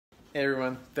Hey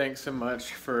everyone, thanks so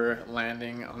much for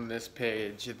landing on this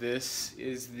page. This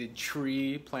is the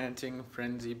tree planting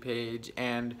frenzy page,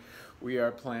 and we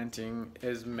are planting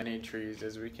as many trees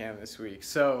as we can this week.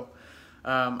 So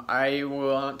I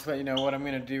want to let you know what I'm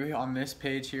going to do on this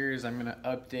page here is I'm going to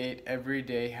update every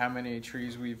day how many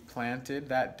trees we've planted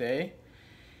that day,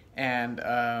 and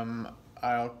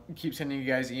I'll keep sending you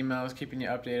guys emails, keeping you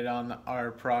updated on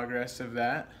our progress of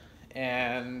that,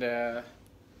 and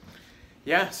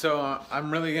yeah, so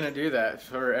I'm really gonna do that.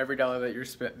 For every dollar that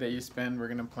you spend, we're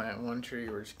gonna plant one tree.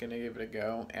 We're just gonna give it a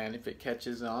go, and if it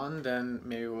catches on, then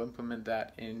maybe we'll implement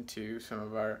that into some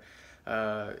of our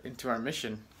into our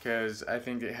mission, because I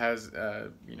think it has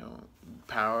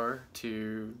power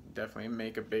to definitely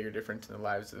make a bigger difference in the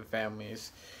lives of the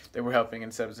families that we're helping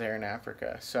in sub-Saharan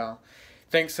Africa. So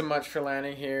thanks so much for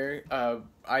landing here.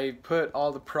 I put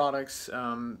all the products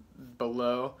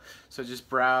below, so just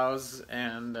browse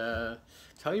and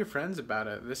tell your friends about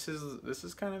it. This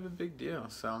is kind of a big deal.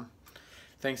 So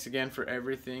thanks again for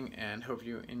everything, and hope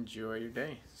you enjoy your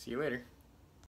day. See you later.